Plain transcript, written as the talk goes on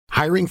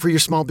Hiring for your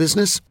small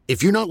business?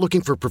 If you're not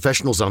looking for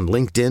professionals on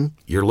LinkedIn,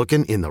 you're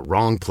looking in the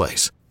wrong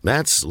place.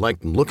 That's like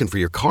looking for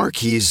your car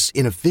keys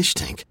in a fish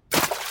tank.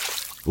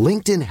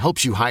 LinkedIn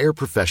helps you hire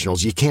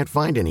professionals you can't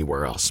find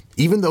anywhere else,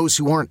 even those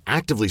who aren't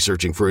actively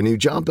searching for a new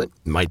job but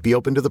might be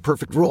open to the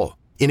perfect role.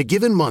 In a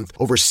given month,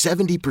 over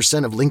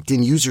 70% of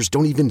LinkedIn users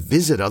don't even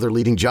visit other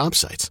leading job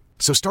sites.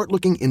 So start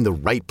looking in the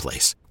right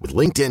place. With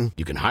LinkedIn,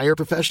 you can hire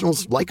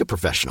professionals like a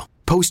professional.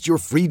 Post your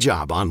free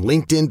job on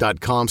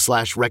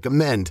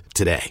linkedin.com/recommend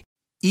today.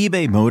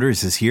 eBay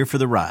Motors is here for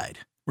the ride.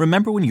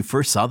 Remember when you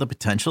first saw the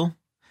potential?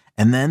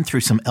 And then through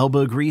some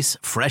elbow grease,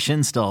 fresh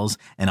installs,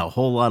 and a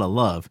whole lot of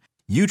love,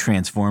 you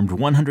transformed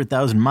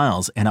 100,000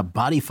 miles and a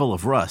body full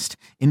of rust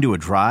into a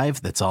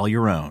drive that's all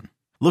your own.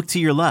 Look to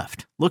your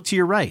left. Look to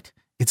your right.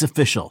 It's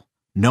official.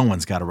 No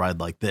one's got a ride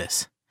like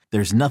this.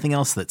 There's nothing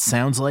else that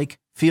sounds like,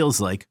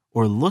 feels like,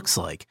 or looks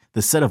like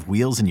the set of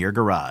wheels in your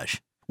garage.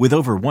 With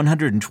over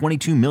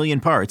 122 million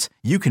parts,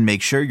 you can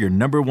make sure your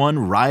number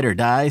one ride or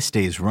die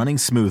stays running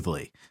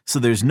smoothly. So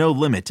there's no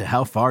limit to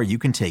how far you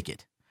can take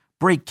it.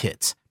 Brake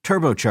kits,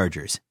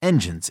 turbochargers,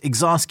 engines,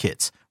 exhaust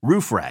kits,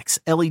 roof racks,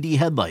 LED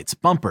headlights,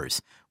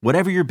 bumpers,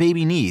 whatever your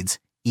baby needs,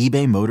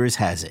 eBay Motors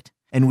has it.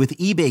 And with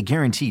eBay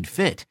Guaranteed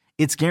Fit,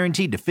 it's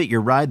guaranteed to fit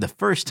your ride the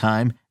first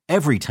time,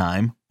 every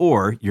time,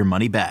 or your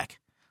money back.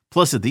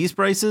 Plus at these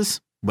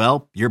prices,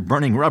 well, you're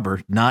burning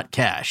rubber, not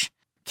cash.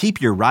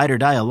 Keep your ride or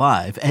die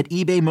alive at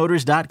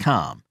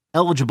ebaymotors.com.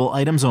 Eligible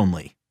items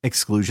only.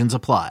 Exclusions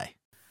apply.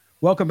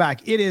 Welcome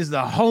back. It is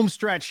the home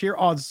stretch here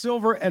on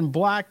Silver and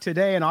Black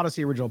today, an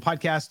Odyssey original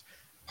podcast.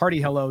 Hearty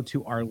hello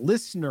to our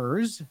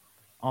listeners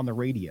on the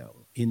radio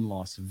in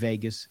Las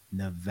Vegas,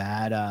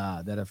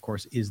 Nevada. That, of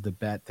course, is the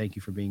bet. Thank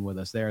you for being with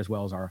us there, as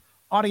well as our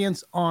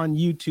audience on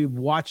YouTube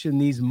watching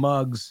these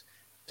mugs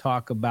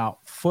talk about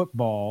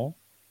football.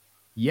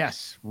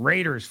 Yes,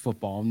 Raiders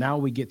football. Now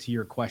we get to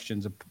your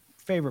questions, a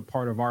favorite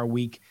part of our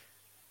week.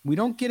 We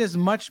don't get as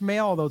much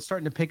mail, although it's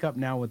starting to pick up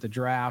now with the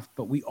draft,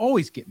 but we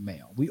always get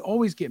mail. We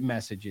always get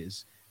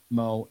messages,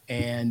 Mo.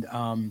 And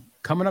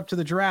coming up to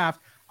the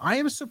draft, I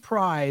am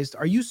surprised.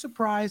 Are you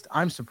surprised?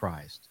 I'm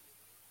surprised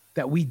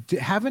that we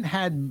haven't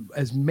had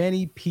as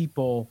many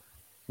people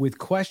with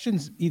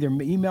questions either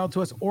emailed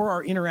to us or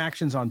our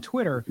interactions on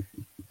Twitter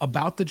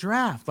about the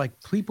draft, like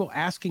people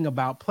asking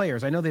about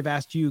players. I know they've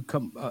asked you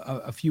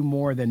a few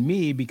more than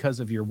me because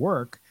of your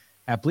work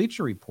at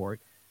Bleacher Report,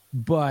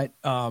 but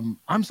I'm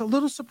a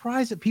little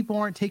surprised that people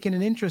aren't taking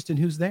an interest in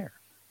who's there.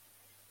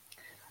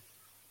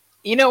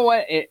 You know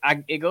what?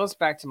 It goes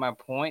back to my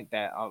point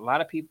that a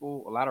lot of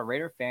people, a lot of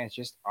Raider fans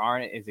just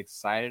aren't as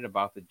excited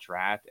about the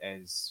draft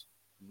as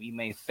we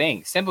may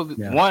think.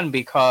 One,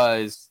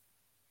 because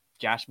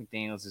Josh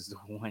McDaniels is the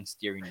one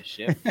steering the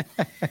ship.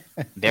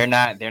 They're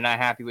not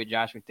happy with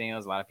Josh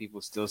McDaniels. A lot of people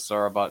still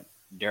sore about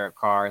Derek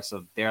Carr,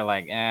 so they're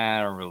like,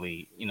 I don't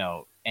really,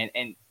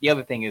 And the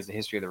other thing is the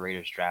history of the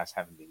Raiders drafts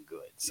haven't been good.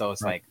 So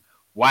it's like,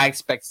 why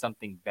expect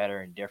something better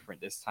and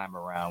different this time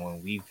around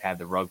when we've had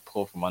the rug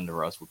pulled from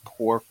under us with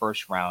poor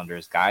first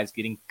rounders, guys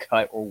getting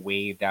cut or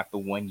waived after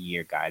 1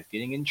 year, guys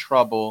getting in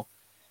trouble.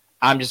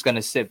 I'm just going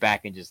to sit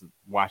back and just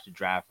watch the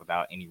draft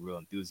without any real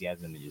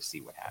enthusiasm and just see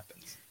what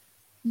happens.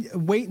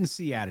 Wait and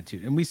see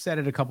attitude. And we said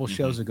it a couple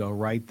shows ago,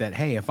 right? That,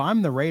 hey, if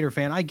I'm the Raider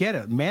fan, I get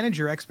it. Manage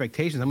your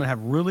expectations. I'm going to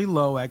have really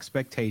low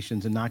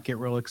expectations and not get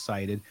real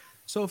excited.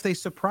 So if they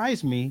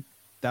surprise me,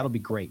 that'll be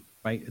great,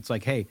 right? It's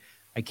like, hey,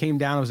 I came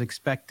down, I was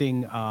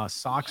expecting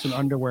socks and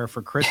underwear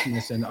for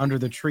Christmas, and under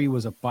the tree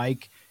was a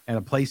bike and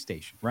a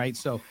PlayStation, right?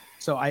 So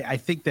I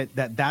think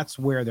that's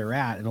where they're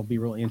at, and it'll be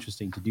really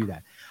interesting to do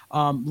that.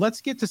 Let's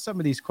get to some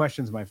of these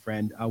questions, my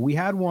friend. We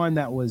had one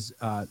that was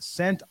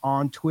sent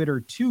on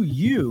Twitter to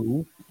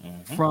you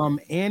from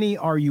Annie,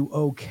 Are You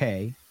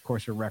Okay? Of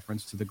course, a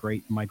reference to the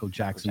great Michael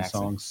Jackson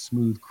song,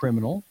 Smooth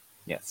Criminal.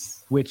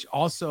 Yes. Which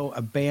also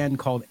a band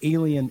called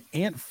Alien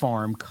Ant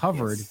Farm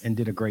covered and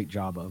did a great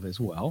job of as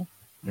well.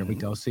 There we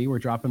go. See, we're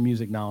dropping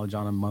music knowledge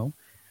on him, Mo.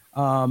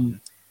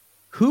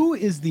 Who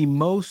is the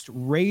most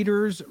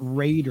Raiders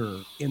Raider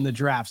in the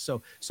draft?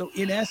 So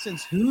in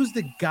essence, who's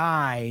the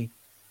guy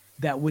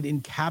that would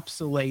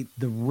encapsulate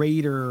the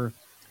Raider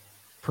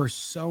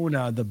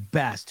persona the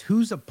best?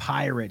 Who's a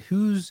pirate?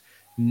 Who's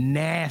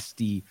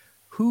nasty?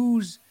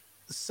 Who's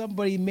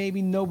somebody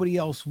maybe nobody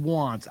else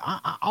wants?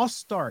 I'll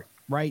start,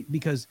 right?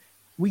 Because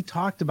we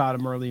talked about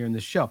him earlier in the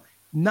show.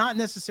 Not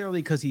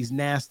necessarily because he's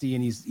nasty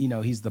and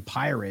he's the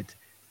pirate,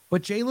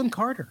 but Jalen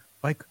Carter.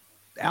 Like,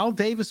 Al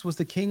Davis was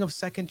the king of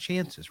second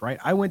chances, right?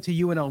 I went to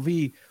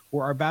UNLV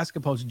where our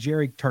basketball coach,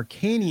 Jerry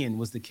Tarkanian,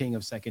 was the king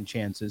of second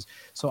chances.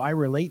 So I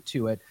relate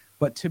to it.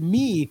 But to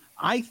me,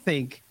 I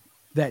think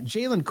that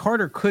Jalen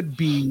Carter could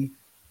be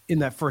in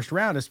that first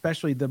round,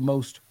 especially the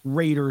most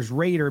Raiders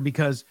Raider,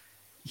 because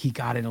he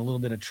got in a little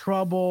bit of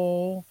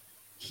trouble.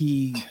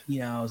 He,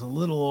 is a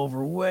little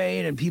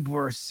overweight, and people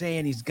were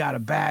saying he's got a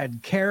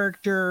bad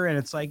character. And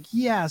it's like,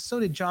 yeah, so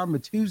did John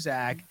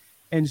Matuzak.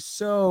 And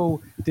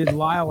so did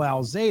Lyle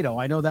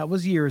Alzado. I know that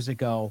was years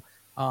ago,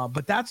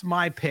 but that's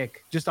my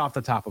pick just off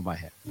the top of my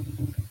head.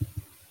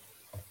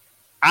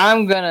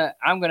 I'm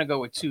gonna go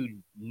with two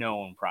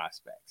known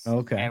prospects.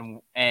 Okay.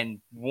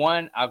 And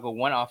one, I'll go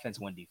one offense,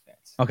 one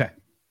defense. Okay.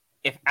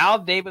 If Al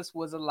Davis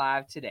was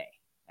alive today,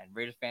 and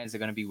Raiders fans are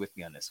gonna be with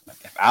me on this one.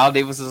 If Al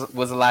Davis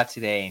was alive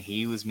today and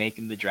he was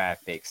making the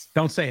draft picks,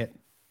 don't say it.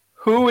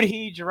 Who would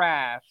he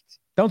draft?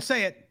 Don't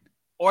say it.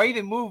 Or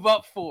even move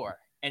up for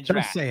and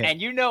draft. Don't say it.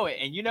 And you know it,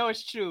 and you know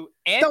it's true.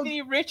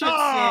 Anthony Richardson.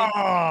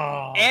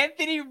 Oh.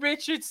 Anthony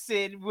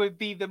Richardson would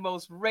be the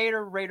most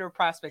Raider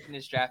prospect in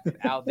this draft if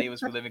Al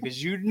Davis were living,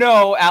 because you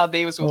know Al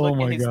Davis would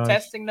look at his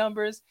testing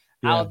numbers.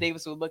 Yeah. Al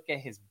Davis would look at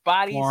his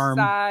body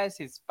size,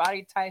 his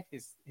body type,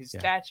 his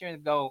stature,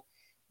 and go,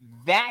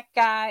 that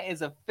guy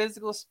is a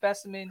physical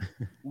specimen.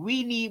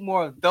 We need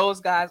more of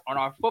those guys on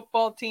our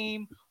football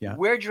team. Yeah.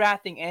 We're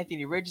drafting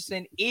Anthony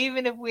Richardson,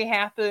 even if we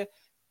have to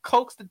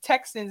coax the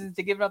Texans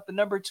into giving up the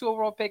number 2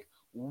 overall pick.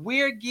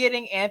 We're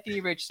getting Anthony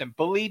Richardson.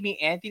 Believe me,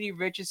 Anthony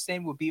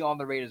Richardson would be on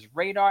the Raiders'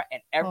 radar,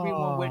 and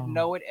everyone would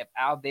know it if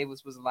Al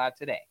Davis was alive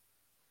today.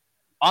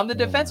 On the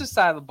defensive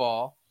side of the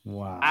ball,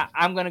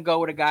 I'm going to go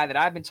with a guy that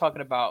I've been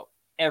talking about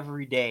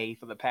every day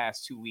for the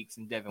past 2 weeks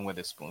in Devin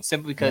Witherspoon,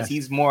 simply because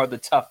he's more of the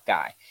tough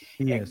guy.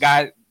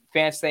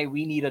 Fans say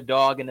we need a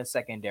dog in the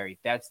secondary.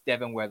 That's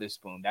Devin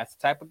Witherspoon. That's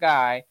the type of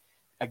guy,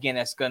 again,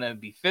 that's going to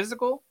be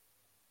physical.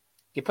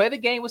 He can play the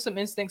game with some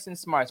instincts and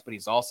smarts, but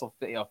he's also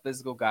a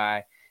physical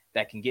guy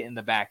that can get in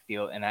the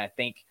backfield. And I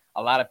think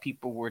a lot of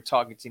people were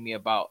talking to me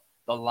about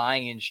the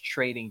Lions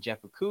trading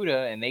Jeff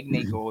Okudah, and they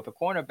may go with a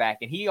cornerback.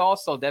 And he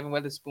also, Devin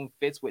Witherspoon,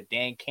 fits with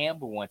Dan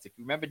Campbell once. If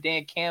you remember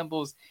Dan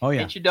Campbell's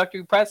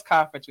introductory press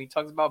conference when he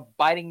talks about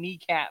biting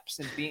kneecaps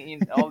and being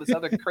all this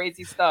other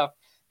crazy stuff,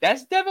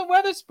 that's Devin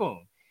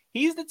Witherspoon.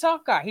 He's the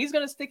tough guy. He's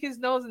going to stick his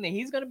nose in there.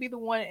 He's going to be the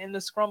one in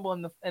the scramble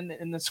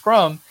in the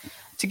scrum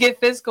to get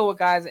physical with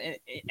guys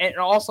and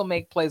also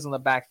make plays on the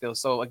backfield.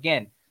 So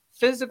again,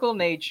 physical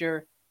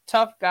nature,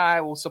 tough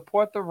guy, will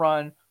support the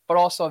run, but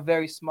also a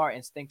very smart,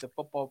 instinctive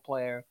football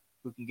player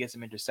who can get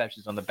some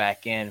interceptions on the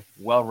back end.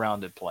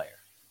 Well-rounded player.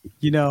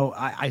 You know,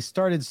 I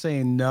started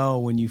saying no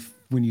when you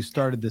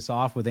started this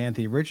off with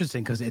Anthony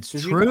Richardson because it's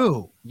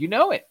true. You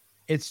know it.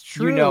 It's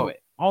true. You know it.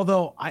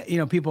 Although,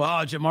 people,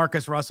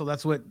 Jamarcus Russell,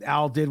 that's what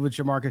Al did with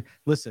Jamarcus.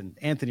 Listen,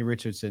 Anthony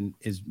Richardson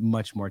is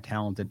much more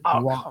talented,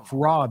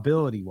 raw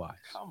ability-wise.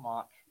 Come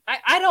on.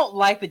 I don't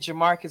like the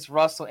Jamarcus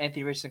Russell,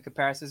 Anthony Richardson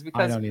comparisons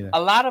because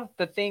a lot of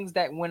the things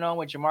that went on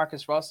with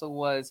Jamarcus Russell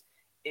was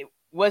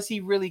he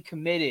really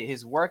committed,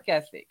 his work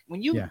ethic.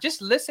 When you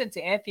just listen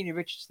to Anthony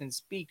Richardson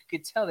speak, you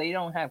could tell they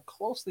don't have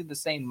closely the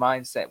same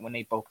mindset when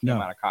they both came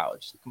out of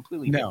college.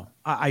 Completely different.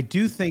 I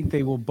do think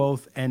they will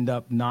both end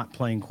up not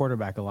playing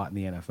quarterback a lot in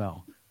the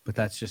NFL, but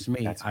that's just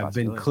me. I've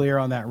been clear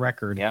on that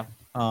record. Yeah.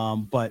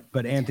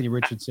 But Anthony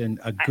Richardson,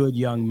 a good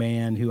young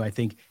man who I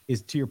think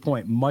is, to your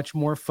point, much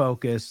more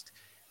focused,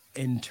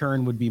 in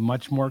turn would be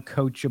much more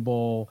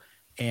coachable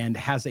and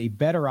has a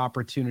better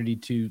opportunity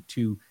to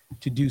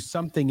do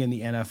something in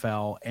the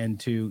NFL and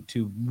to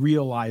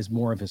realize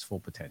more of his full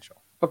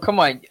potential. But come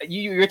on,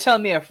 you're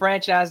telling me a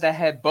franchise that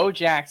had Bo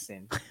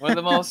Jackson, one of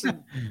the most,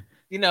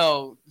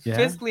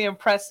 physically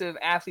impressive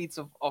athletes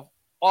of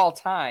all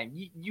time.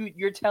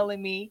 You're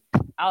telling me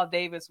Al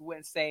Davis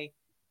wouldn't say,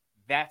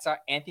 that's our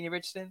Anthony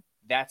Richardson?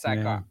 That's our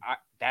guy.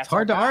 It's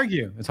hard to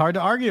argue. It's hard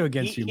to argue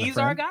against you. He's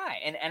our guy,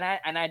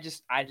 and I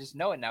just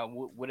know it now.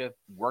 Would have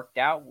worked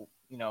out,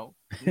 who knows?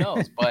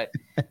 But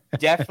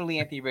definitely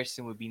Anthony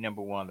Richardson would be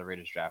number 1 on the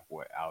Raiders draft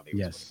board. Al Davis.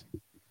 Yes,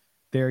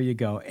 there you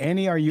go.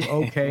 Annie, are you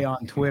okay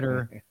on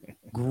Twitter?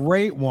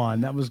 Great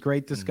one. That was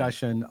great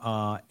discussion,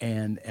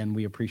 and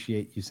we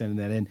appreciate you sending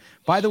that in.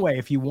 By the way,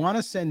 if you want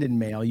to send in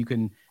mail, you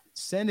can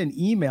send an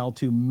email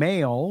to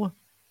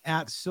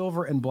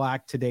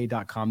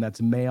mail@silverandblacktoday.com.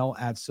 That's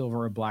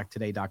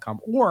mail@silverandblacktoday.com.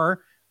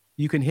 Or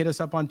you can hit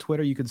us up on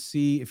Twitter. You can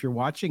see, if you're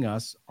watching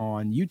us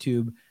on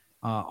YouTube,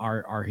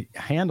 our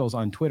handles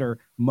on Twitter,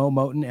 Mo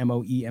Moton,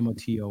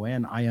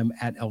 MOEMOTON. I am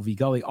at LV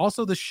Gully.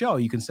 Also, the show,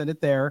 you can send it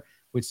there,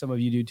 which some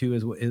of you do too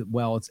as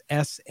well. It's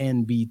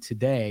SNB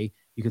Today.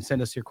 You can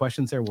send us your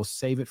questions there. We'll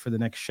save it for the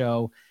next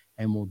show,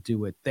 and we'll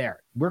do it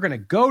there. We're going to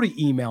go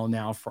to email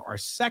now for our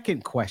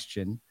second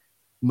question,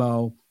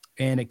 Mo.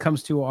 And it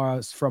comes to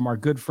us from our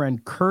good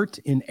friend Kurt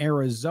in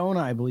Arizona.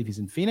 I believe he's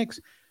in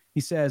Phoenix. He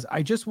says,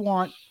 I just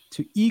want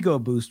to ego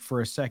boost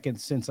for a second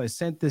since I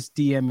sent this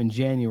DM in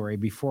January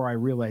before I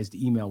realized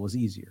email was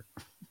easier.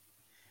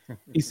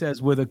 He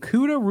says, with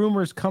Okudah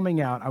rumors coming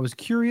out, I was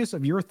curious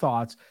of your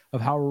thoughts of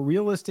how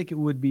realistic it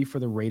would be for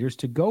the Raiders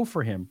to go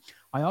for him.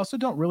 I also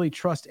don't really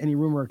trust any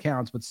rumor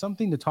accounts, but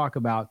something to talk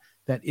about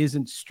that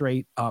isn't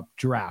straight up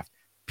draft.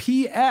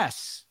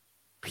 P.S.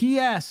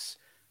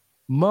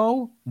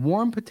 Mo,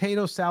 warm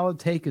potato salad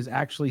take is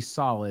actually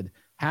solid.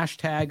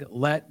 #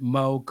 let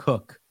Mo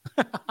cook.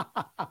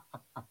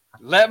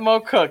 Let Mo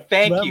cook.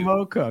 Thank you. Let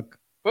Mo cook.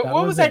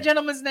 What was that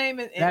gentleman's name?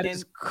 That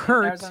is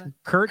Kurt. Arizona?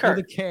 Kurt with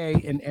a K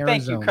in Arizona.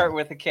 Thank you, Kurt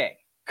with a K.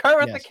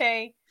 Kurt with a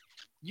K.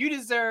 You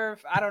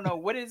deserve, I don't know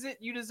what is it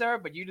you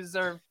deserve, but you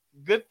deserve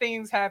good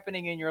things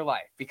happening in your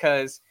life,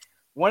 because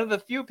one of the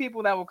few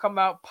people that will come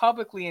out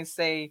publicly and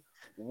say,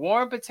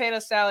 warm potato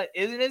salad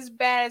isn't as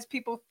bad as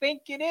people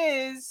think it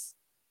is.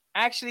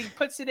 Actually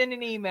puts it in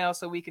an email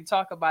so we can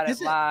talk about it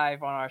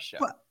live on our show.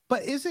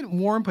 But isn't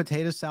warm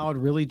potato salad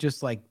really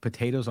just like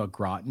potatoes au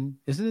gratin?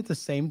 Isn't it the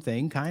same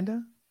thing, kind of?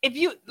 If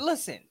you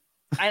listen,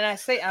 and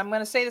I'm going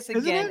to say this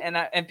again,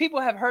 and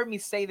people have heard me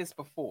say this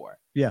before.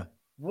 Yeah.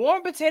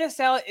 Warm potato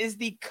salad is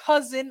the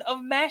cousin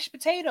of mashed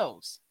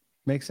potatoes.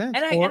 Makes sense.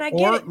 And I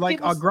get it.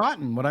 Like au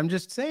gratin, what I'm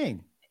just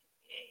saying.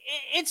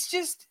 It's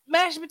just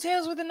mashed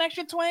potatoes with an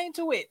extra twang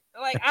to it.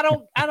 Like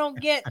I don't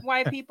get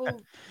why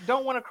people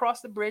don't want to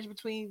cross the bridge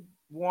between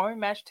warm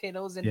mashed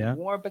potatoes and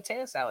warm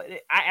potato salad.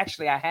 I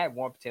had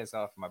warm potato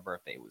salad for my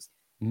birthday. It was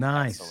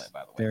nice. Excellent,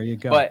 by the way. There you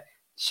go. But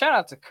shout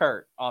out to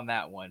Kurt on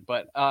that one.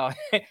 But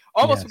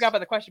almost forgot about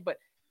the question. But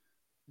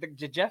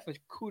the Jeff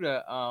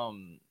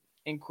Okudah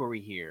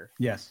inquiry here.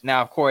 Yes.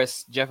 Now, of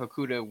course, Jeff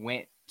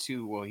Okudah he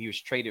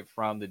was traded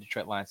from the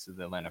Detroit Lions to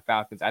the Atlanta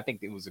Falcons. I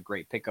think it was a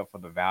great pickup for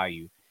the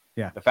value.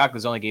 Yeah. The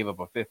Falcons only gave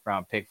up a 5th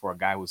round pick for a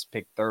guy who was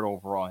picked 3rd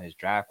overall in his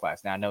draft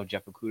class. Now, I know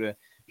Jeff Okudah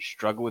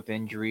struggled with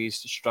injuries,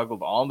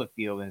 struggled on the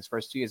field in his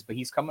first 2 years, but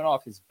he's coming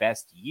off his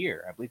best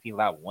year. I believe he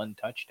allowed 1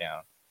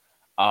 touchdown.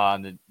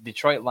 The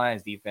Detroit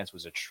Lions defense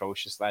was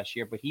atrocious last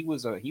year, but he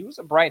was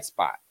a bright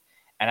spot.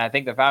 And I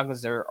think the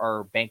Falcons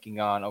are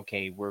banking on,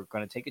 okay, we're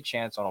going to take a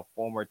chance on a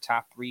former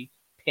top 3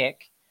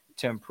 pick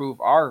to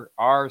improve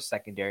our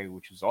secondary,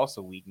 which was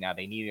also weak. Now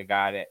they need a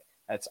guy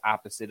that's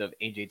opposite of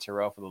AJ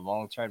Terrell for the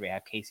long term. They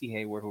have Casey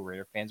Hayward, who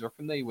Raider fans are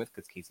familiar with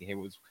because Casey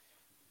Hayward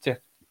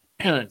took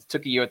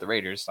a year at the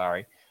Raiders.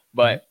 Sorry,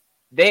 but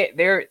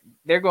they're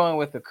going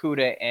with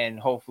Okudah and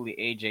hopefully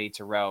AJ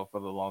Terrell for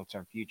the long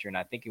term future. And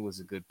I think it was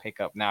a good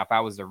pickup. Now, if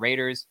I was the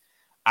Raiders,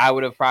 I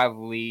would have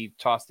probably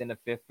tossed in a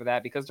 5th for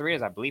that because the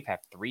Raiders, I believe, have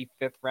 3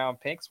 5th round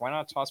picks. Why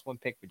not toss 1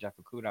 pick for Jeff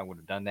Okudah? I would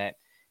have done that.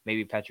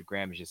 Maybe Patrick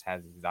Graham just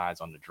has his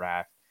eyes on the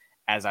draft.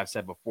 As I've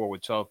said before,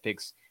 with 12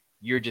 picks,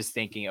 you're just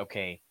thinking,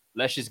 okay,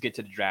 let's just get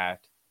to the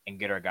draft and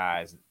get our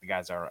guys. The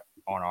guys are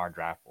on our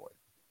draft board.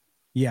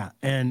 Yeah,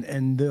 and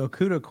the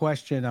Okudah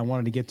question I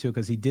wanted to get to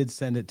because he did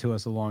send it to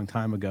us a long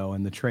time ago,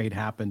 and the trade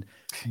happened.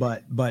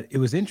 But it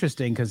was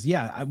interesting because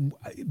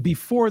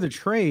before the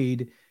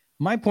trade,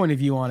 my point of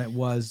view on it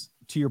was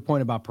to your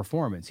point about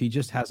performance. He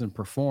just hasn't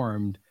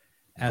performed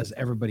as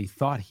everybody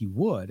thought he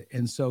would,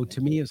 and so to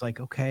me, it's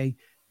like, okay,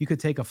 you could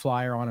take a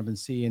flyer on him and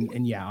see.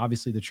 And yeah,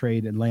 obviously the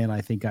trade, Atlanta,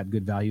 I think, got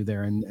good value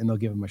there, and they'll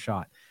give him a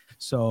shot.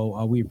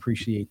 So we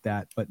appreciate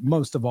that. But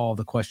most of all,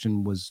 the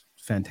question was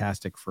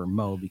fantastic for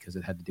Mo because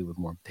it had to do with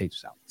more potato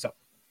salad. So,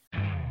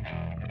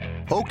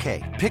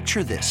 okay,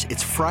 picture this.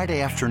 It's Friday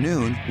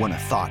afternoon when a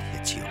thought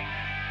hits you.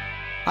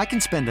 I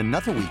can spend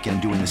another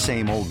weekend doing the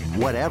same old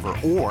whatever,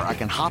 or I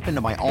can hop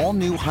into my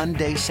all-new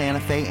Hyundai Santa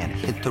Fe and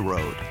hit the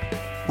road.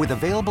 With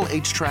available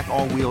H-Track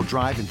all-wheel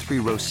drive and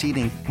 3-row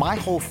seating, my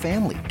whole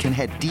family can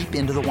head deep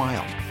into the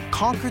wild.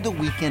 Conquer the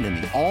weekend in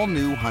the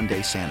all-new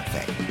Hyundai Santa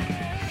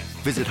Fe.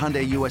 Visit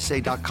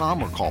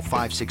HyundaiUSA.com or call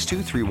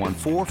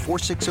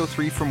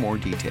 562-314-4603 for more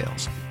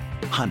details.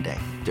 Hyundai,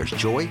 there's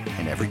joy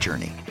in every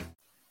journey.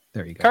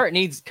 There you go. Kurt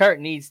needs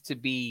to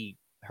be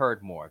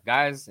heard more.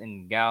 Guys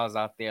and gals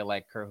out there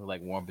like Kurt who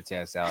like warm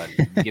potato salad,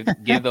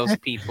 give those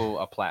people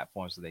a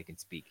platform so they can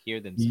speak.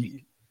 Hear them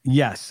speak.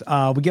 Yes.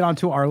 We get on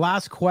to our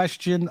last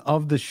question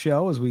of the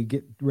show as we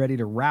get ready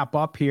to wrap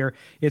up here.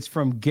 It's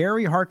from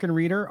Gary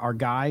Harkenreader. Our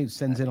guy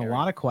sends in a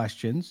lot of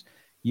questions.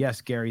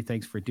 Yes, Gary,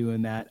 thanks for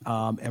doing that.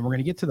 And we're going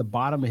to get to the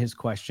bottom of his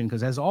question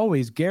because, as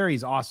always,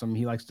 Gary's awesome.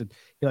 He likes to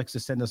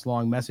send us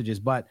long messages.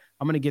 But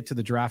I'm going to get to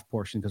the draft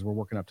portion because we're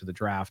working up to the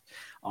draft.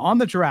 On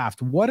the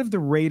draft, what have the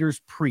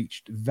Raiders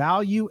preached?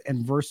 Value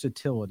and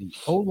versatility.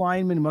 O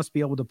lineman must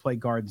be able to play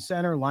guard and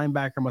center.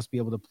 Linebacker must be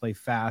able to play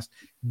fast.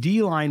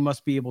 D line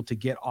must be able to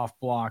get off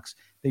blocks.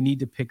 They need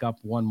to pick up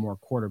one more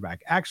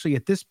quarterback. Actually,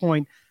 at this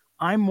point,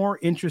 I'm more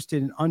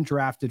interested in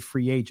undrafted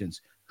free agents.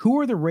 Who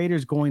are the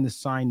Raiders going to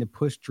sign to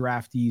push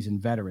draftees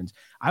and veterans?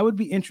 I would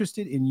be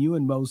interested in you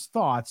and Mo's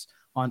thoughts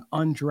on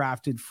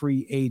undrafted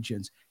free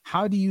agents.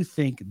 How do you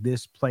think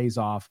this plays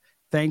off?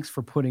 Thanks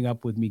for putting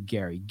up with me,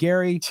 Gary.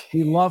 Gary,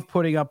 we love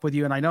putting up with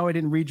you. And I know I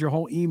didn't read your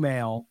whole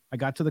email. I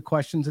got to the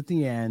questions at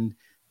the end,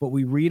 but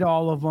we read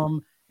all of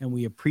them and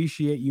we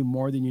appreciate you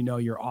more than you know.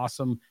 You're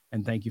awesome.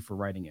 And thank you for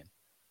writing in.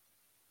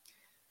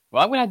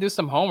 Well, I'm gonna do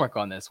some homework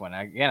on this one.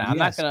 Again, I'm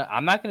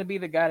not gonna be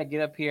the guy to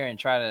get up here and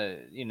try to,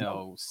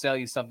 sell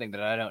you something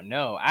that I don't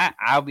know.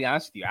 I'll be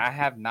honest with you. I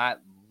have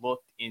not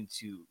looked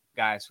into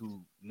guys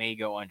who may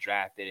go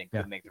undrafted and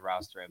could make the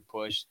roster and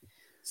push,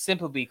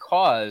 simply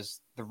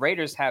because the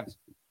Raiders have,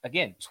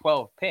 again,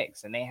 12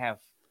 picks and they have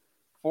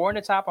 4 in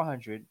the top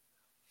 100,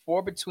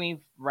 4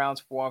 between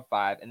rounds 4 and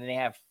 5, and then they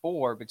have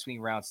 4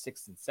 between rounds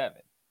 6 and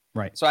 7.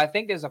 Right. So I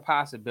think there's a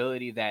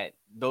possibility that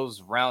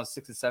those round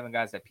 6 and 7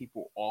 guys that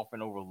people often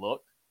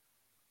overlook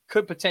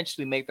could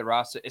potentially make the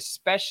roster,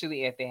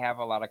 especially if they have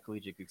a lot of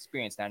collegiate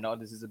experience. Now, I know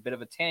this is a bit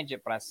of a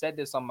tangent, but I said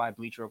this on my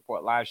Bleacher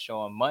Report live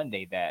show on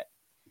Monday that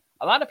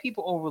a lot of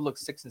people overlook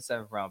 6th and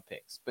 7th round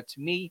picks, but to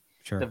me,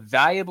 Sure. the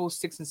valuable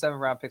 6th and 7th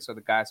round picks are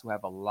the guys who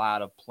have a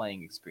lot of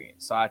playing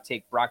experience. So I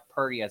take Brock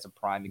Purdy as a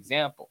prime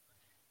example,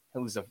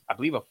 who's I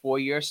believe a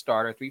 4-year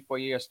starter,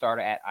 4-year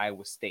starter at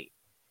Iowa State.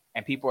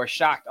 And people are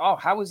shocked. Oh,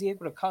 how was he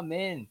able to come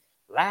in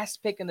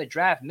last pick in the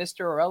draft,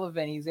 Mr.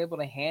 Irrelevant? He's able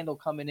to handle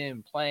coming in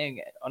and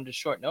playing under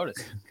short notice.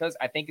 Because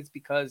I think it's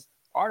because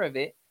part of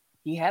it,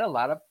 he had a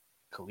lot of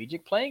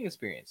collegiate playing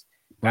experience.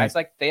 Guys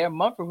like Thayer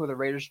Mumford, who the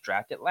Raiders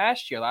drafted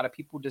last year, a lot of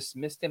people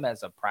dismissed him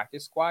as a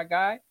practice squad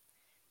guy.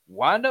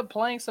 Wound up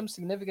playing some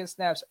significant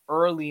snaps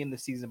early in the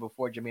season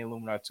before Jermaine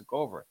Luminar took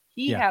over.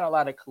 He had a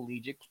lot of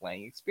collegiate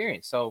playing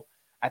experience. So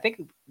I think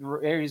the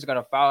Raiders are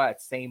going to follow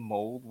that same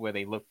mold where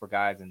they look for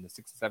guys in the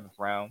 6th and 7th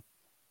round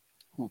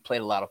who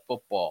played a lot of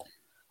football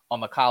on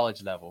the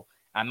college level.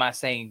 I'm not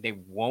saying they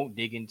won't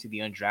dig into the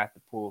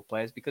undrafted pool of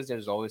players because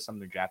there's always some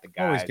undrafted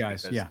guys.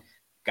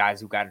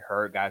 Guys who got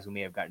hurt, guys who may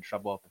have gotten in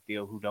trouble off the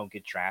field who don't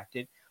get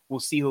drafted. We'll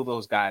see who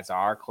those guys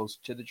are closer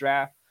to the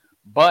draft.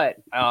 But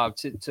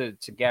to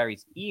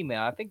Gary's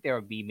email, I think there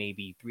would be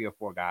maybe 3 or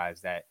 4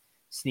 guys that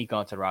sneak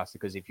onto the roster.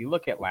 Because if you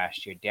look at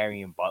last year,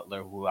 Darian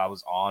Butler, who I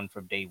was on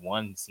from day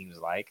one, seems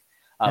like.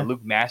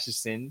 Luke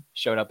Masterson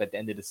showed up at the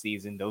end of the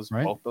season.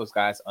 Both those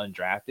guys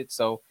undrafted.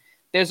 So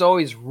there's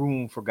always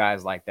room for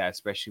guys like that,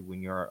 especially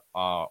when you're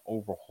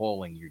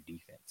overhauling your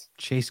defense.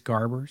 Chase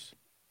Garbers.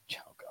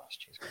 Oh, gosh,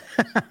 Chase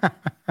Garbers.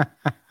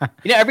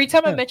 Every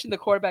time I mention the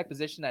quarterback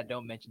position, I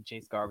don't mention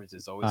Chase Garbers.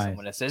 There's always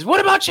someone that says, "What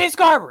about Chase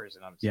Garbers?"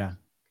 And I'm just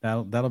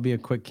that'll be a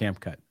quick camp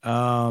cut.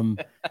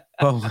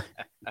 But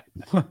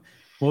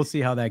we'll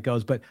see how that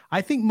goes. But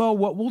I think, Mo,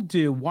 what we'll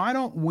do, why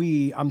don't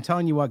we, I'm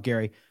telling you what,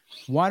 Gary,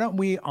 why don't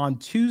we on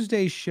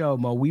Tuesday's show,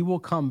 Mo, we will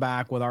come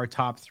back with our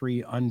top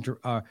 3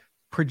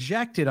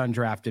 projected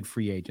undrafted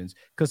free agents.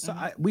 Because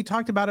we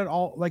talked about it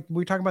all, like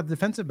we talked about the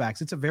defensive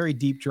backs. It's a very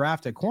deep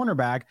draft at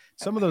cornerback.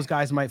 Some of those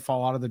guys might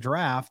fall out of the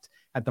draft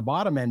at the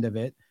bottom end of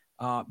it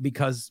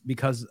because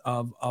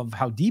of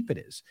how deep it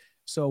is.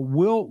 So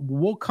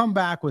we'll come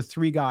back with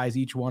 3 guys,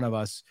 each one of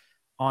us,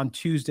 on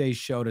Tuesday's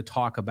show to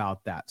talk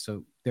about that.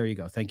 So there you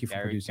go. Thank you for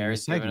producing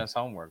this segment. Giving us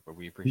homework, but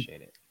we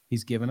appreciate it.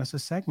 He's given us a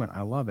segment.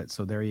 I love it.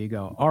 So there you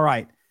go. All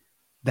right.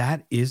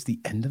 That is the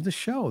end of the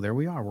show. There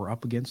we are. We're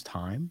up against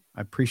time.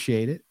 I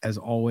appreciate it. As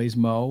always,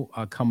 Mo,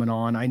 coming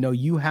on. I know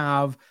you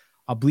have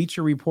a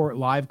Bleacher Report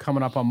live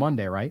coming up on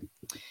Monday, right?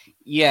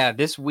 Yeah,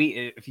 this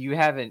week, if you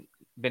haven't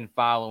been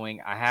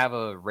following, I have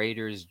a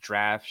Raiders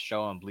draft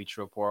show on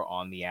Bleacher Report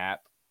on the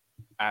app.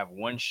 I have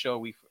one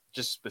show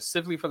just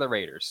specifically for the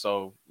Raiders.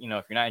 So,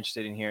 if you're not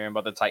interested in hearing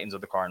about the Titans or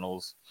the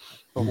Cardinals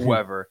or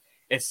whoever,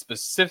 it's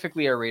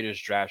specifically a Raiders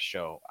draft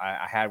show.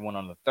 I had one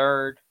on the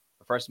 3rd,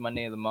 the first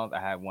Monday of the month. I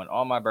had one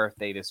on my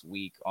birthday this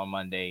week on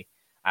Monday.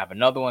 I have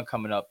another one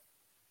coming up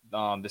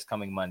this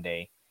coming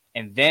Monday.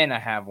 And then I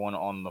have one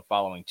on the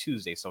following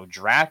Tuesday. So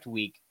draft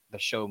week, the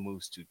show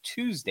moves to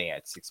Tuesday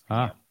at 6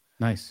 p.m.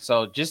 Nice.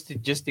 So just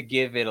to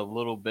give it a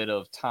little bit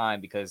of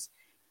time, because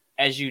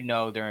as you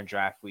know, during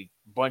draft week,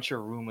 a bunch of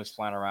rumors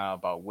flying around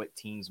about what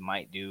teams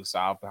might do. So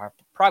I'll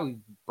probably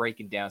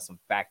breaking down some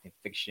fact and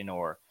fiction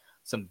or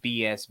some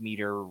BS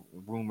meter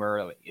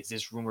rumor. Like, is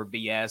this rumor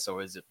BS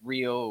or is it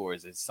real or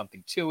is it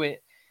something to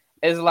it?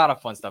 There's a lot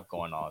of fun stuff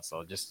going on.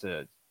 So just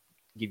to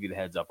give you the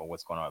heads up on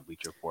what's going on at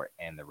Bleacher Report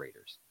and the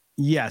Raiders.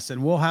 Yes,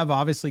 and we'll have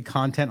obviously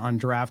content on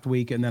draft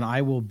week, and then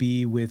I will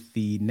be with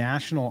the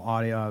national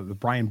audio,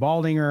 Brian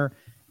Baldinger,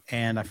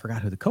 and I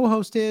forgot who the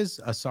co-host is.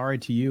 Sorry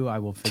to you. I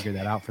will figure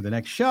that out for the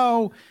next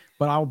show,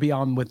 but I'll be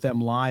on with them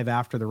live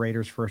after the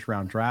Raiders' first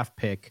round draft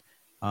pick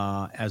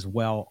as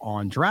well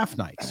on draft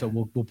night. So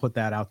we'll put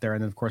that out there,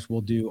 and then of course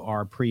we'll do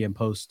our pre and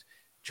post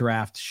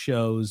draft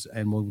shows,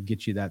 and we'll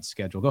get you that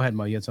schedule. Go ahead,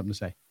 Mo. You had something to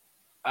say?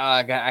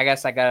 I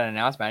guess I got an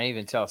announcement. I didn't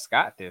even tell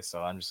Scott this,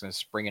 so I'm just going to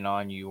spring it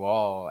on you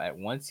all at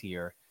once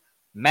here.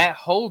 Matt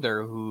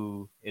Holder,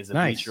 who is a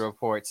Bleacher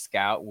Report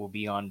scout, will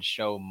be on the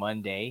show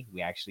Monday.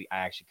 I actually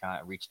kind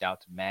of reached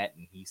out to Matt,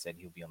 and he said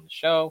he'll be on the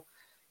show.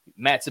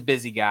 Matt's a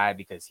busy guy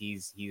because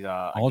he's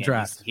all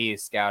draft. He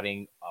is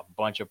scouting a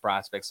bunch of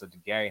prospects. So to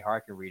Gary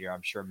Harkin reader,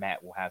 I'm sure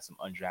Matt will have some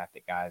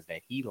undrafted guys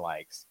that he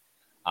likes.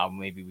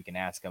 Maybe we can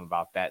ask him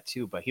about that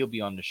too. But he'll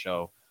be on the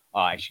show.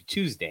 Actually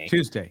Tuesday,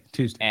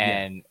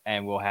 and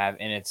we'll have,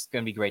 and it's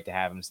going to be great to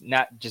have him,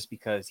 not just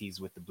because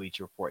he's with the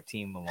Bleacher Report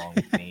team along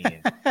with me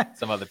and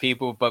some other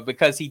people, but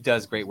because he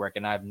does great work,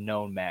 and I've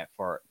known Matt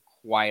for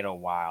quite a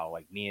while.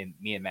 Like me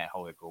and Matt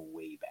Holder go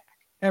way back.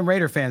 And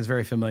Raider fans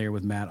very familiar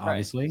with Matt,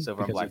 obviously,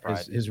 because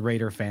of his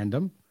Raider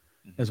fandom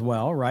as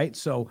well, right?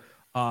 So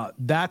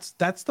that's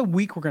the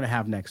week we're going to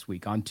have next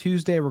week. On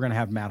Tuesday, we're going to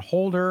have Matt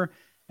Holder,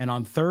 and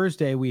on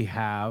Thursday we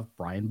have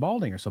Brian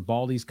Baldinger. So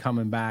Baldy's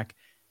coming back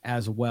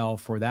as well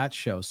for that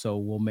show. So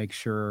we'll make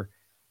sure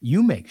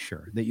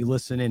that you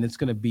listen in. It's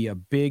going to be a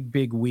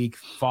big week,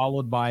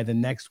 followed by the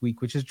next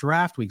week, which is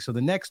draft week. So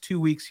the next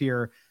 2 weeks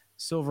here,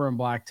 Silver and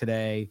Black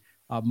today.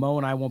 Mo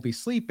and I won't be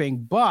sleeping,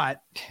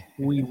 but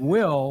we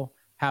will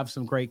have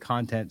some great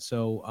content.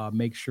 So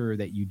make sure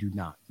that you do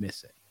not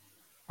miss it.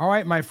 All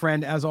right, my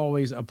friend, as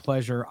always, a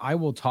pleasure. I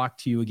will talk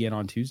to you again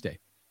on Tuesday.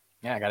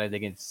 Yeah, I got to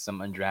dig into some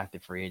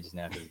undrafted free agents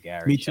now because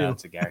Gary. Me too. Shout out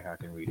to Gary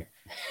Harkin Reader.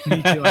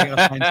 Me too. I got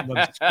to find some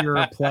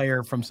obscure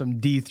player from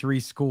some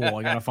D3 school.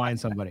 I got to find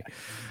somebody.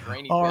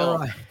 All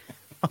right.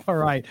 All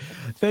right.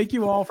 Thank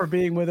you all for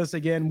being with us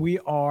again. We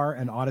are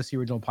an Odyssey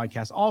Original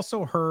Podcast.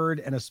 Also heard,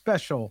 and a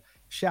special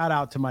shout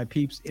out to my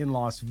peeps in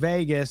Las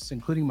Vegas,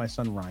 including my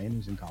son Ryan,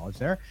 who's in college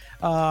there,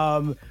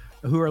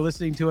 who are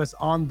listening to us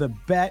on The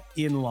Bet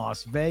in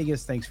Las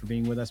Vegas. Thanks for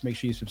being with us. Make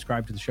sure you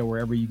subscribe to the show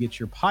wherever you get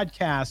your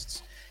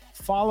podcasts.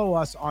 Follow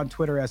us on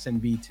Twitter,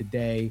 SNB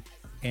Today,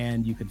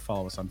 and you can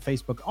follow us on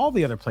Facebook, all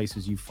the other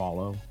places you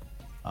follow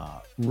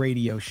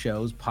radio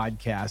shows,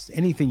 podcasts,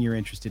 anything you're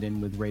interested in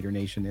with Raider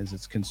Nation as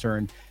it's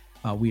concerned.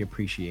 We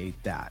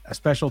appreciate that. A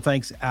special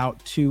thanks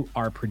out to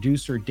our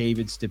producer,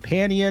 David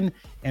Stepanian.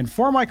 And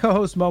for my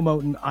co-host, Mo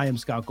Moten, I am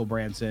Scott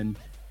Branson.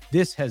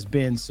 This has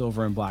been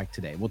Silver and Black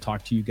Today. We'll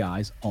talk to you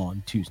guys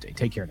on Tuesday.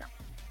 Take care now.